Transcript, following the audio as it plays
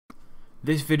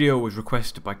This video was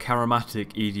requested by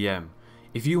Karamatic EDM.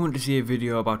 If you want to see a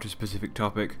video about a specific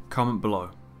topic, comment below.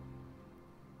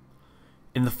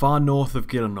 In the far north of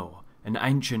Gielinor, an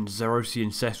ancient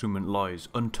Zarosian settlement lies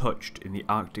untouched in the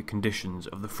Arctic conditions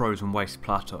of the frozen waste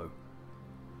plateau.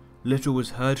 Little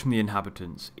was heard from the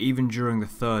inhabitants even during the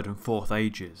 3rd and 4th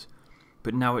ages,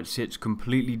 but now it sits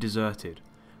completely deserted,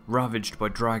 ravaged by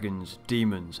dragons,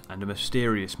 demons and a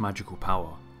mysterious magical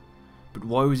power. But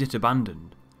why was it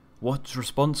abandoned? What's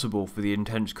responsible for the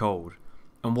intense cold?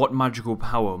 And what magical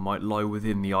power might lie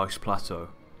within the ice plateau?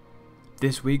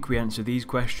 This week we answer these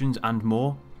questions and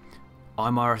more.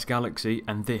 I'm RS Galaxy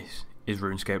and this is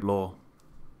Runescape Lore.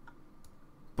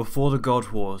 Before the God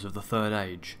Wars of the Third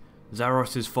Age,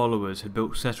 Zaros' followers had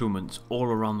built settlements all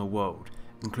around the world,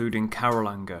 including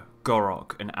Karolanga,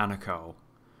 Ghorrock and Anakal.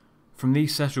 From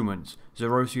these settlements,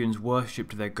 Zarosians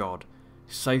worshipped their god,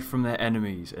 safe from their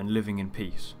enemies and living in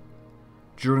peace.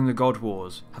 During the God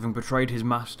Wars, having betrayed his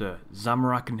master,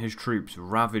 Zamorak and his troops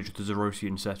ravaged the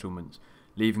Zarosian settlements,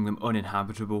 leaving them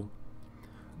uninhabitable.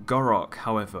 Ghorrock,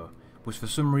 however, was for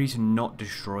some reason not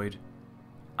destroyed.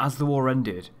 As the war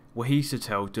ended,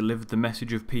 Wahisatel delivered the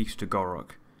message of peace to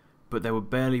Ghorrock, but there were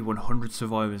barely 100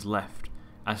 survivors left,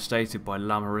 as stated by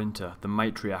Lamarinta, the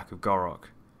matriarch of Ghorrock.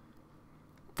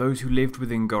 Those who lived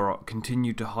within Ghorrock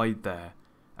continued to hide there,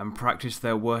 and practiced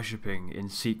their worshipping in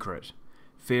secret,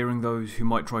 fearing those who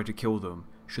might try to kill them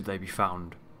should they be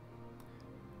found.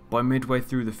 By midway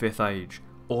through the 5th Age,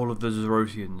 all of the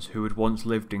Zarosians who had once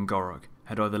lived in Ghorrock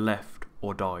had either left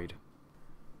or died.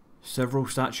 Several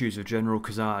statues of General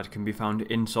Khazad can be found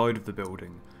inside of the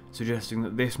building, suggesting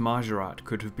that this Majorat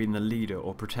could have been the leader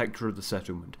or protector of the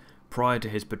settlement prior to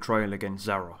his betrayal against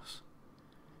Zaros.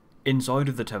 Inside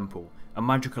of the temple, a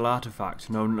magical artifact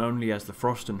known only as the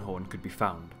Frostenhorn could be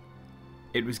found.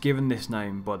 It was given this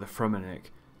name by the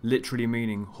Fremennik, literally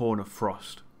meaning Horn of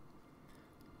Frost.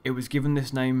 It was given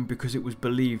this name because it was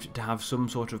believed to have some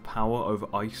sort of power over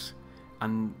ice,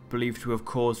 and believed to have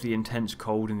caused the intense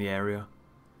cold in the area.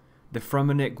 The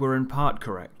Fremennik were in part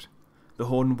correct. The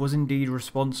horn was indeed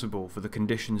responsible for the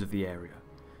conditions of the area,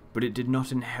 but it did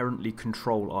not inherently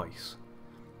control ice.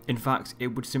 In fact,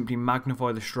 it would simply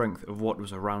magnify the strength of what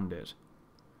was around it.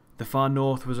 The far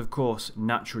north was of course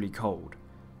naturally cold,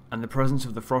 and the presence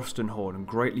of the Frostenhorn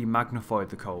greatly magnified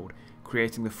the cold,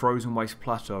 creating the frozen waste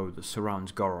plateau that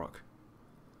surrounds Ghorrock.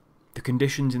 The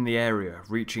conditions in the area,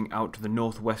 reaching out to the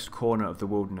northwest corner of the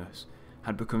wilderness,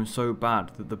 had become so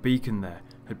bad that the beacon there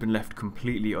had been left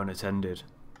completely unattended.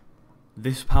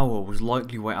 This power was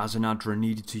likely why Azanadra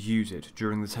needed to use it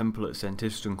during the temple at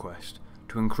Sentistan quest,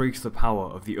 to increase the power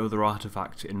of the other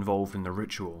artifacts involved in the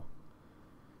ritual.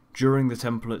 During the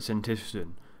temple at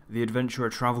Sentistan, the adventurer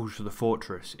travelled to the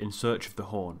fortress in search of the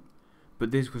horn,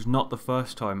 but this was not the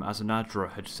first time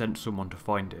Azanadra had sent someone to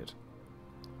find it.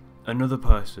 Another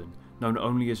person, known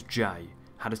only as Jay,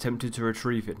 had attempted to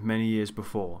retrieve it many years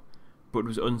before, but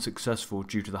was unsuccessful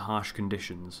due to the harsh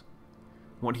conditions.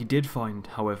 What he did find,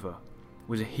 however,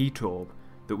 was a heat orb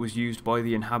that was used by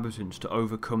the inhabitants to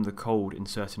overcome the cold in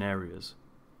certain areas.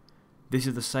 This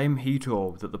is the same heat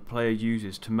orb that the player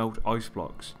uses to melt ice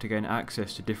blocks to gain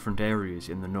access to different areas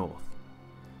in the north.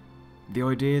 The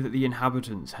idea that the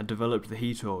inhabitants had developed the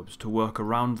heat orbs to work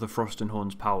around the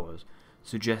Frostenhorn's powers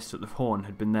suggests that the horn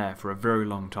had been there for a very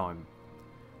long time.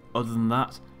 Other than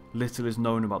that, little is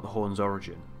known about the horn's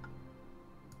origin.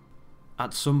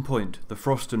 At some point, the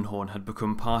Frostenhorn had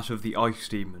become part of the ice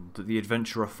demon that the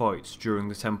adventurer fights during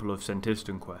the Temple of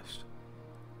Sentistan quest.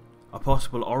 A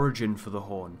possible origin for the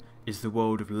horn is the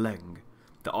world of Leng,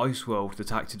 the ice world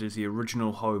that acted as the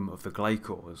original home of the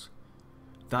Glaikors.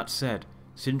 That said,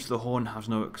 since the horn has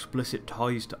no explicit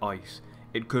ties to ice,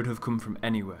 it could have come from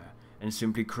anywhere, and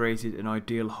simply created an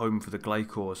ideal home for the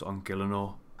Glaikors on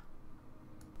Gielinor.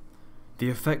 The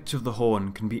effects of the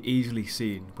horn can be easily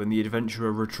seen when the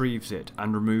adventurer retrieves it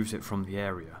and removes it from the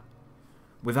area.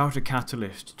 Without a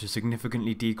catalyst to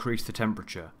significantly decrease the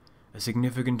temperature, a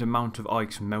significant amount of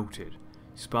ice melted,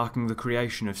 sparking the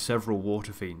creation of several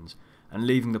water fiends, and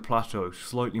leaving the plateau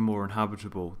slightly more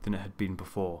inhabitable than it had been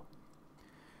before.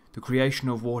 The creation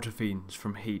of water fiends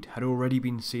from heat had already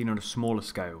been seen on a smaller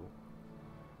scale.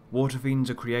 Water fiends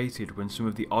are created when some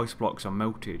of the ice blocks are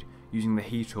melted using the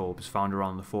heat orbs found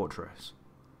around the fortress.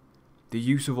 The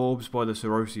use of orbs by the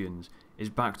Zarosians is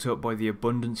backed up by the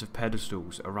abundance of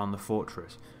pedestals around the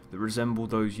fortress that resemble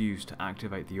those used to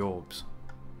activate the orbs.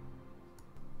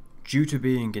 Due to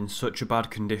being in such a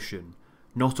bad condition,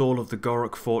 not all of the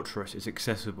Ghorrock Fortress is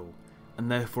accessible, and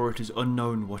therefore it is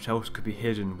unknown what else could be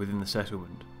hidden within the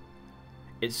settlement.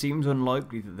 It seems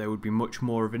unlikely that there would be much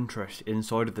more of interest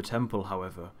inside of the temple,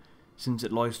 however, since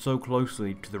it lies so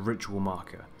closely to the ritual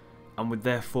marker, and would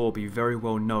therefore be very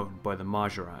well known by the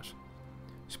Majorat.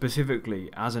 Specifically,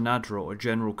 Azanadra or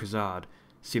General Khazad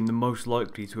seem the most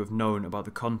likely to have known about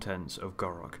the contents of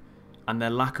Ghorrock, and their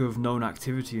lack of known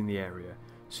activity in the area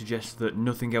suggests that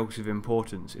nothing else of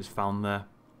importance is found there.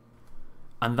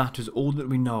 And that is all that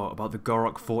we know about the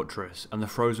Ghorrock Fortress and the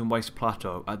Frozen Waste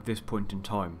Plateau at this point in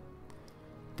time.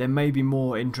 There may be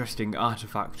more interesting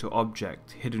artifacts or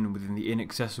objects hidden within the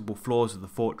inaccessible floors of the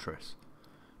fortress.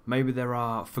 Maybe there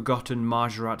are forgotten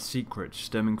Majorat secrets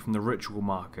stemming from the ritual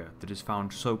marker that is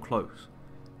found so close,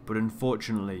 but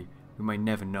unfortunately we may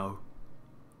never know.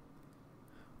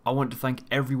 I want to thank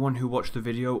everyone who watched the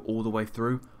video all the way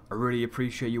through. I really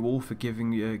appreciate you all for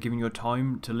giving your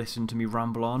time to listen to me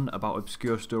ramble on about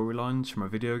obscure storylines from a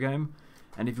video game,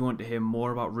 and if you want to hear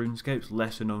more about RuneScape's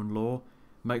lesser known lore,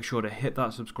 make sure to hit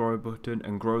that subscribe button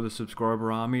and grow the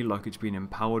subscriber army like it's been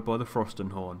empowered by the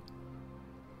Frostenhorn.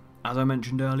 As I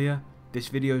mentioned earlier, this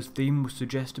video's theme was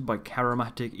suggested by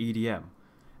Charismatic EDM,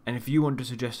 and if you want to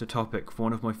suggest a topic for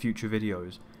one of my future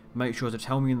videos, make sure to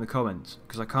tell me in the comments,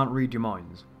 because I can't read your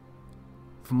minds.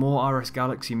 For more RS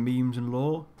Galaxy memes and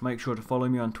lore, make sure to follow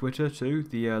me on Twitter too,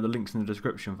 the link's in the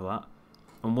description for that.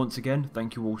 And once again,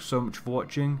 thank you all so much for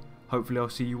watching. Hopefully I'll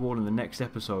see you all in the next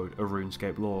episode of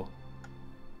RuneScape Lore.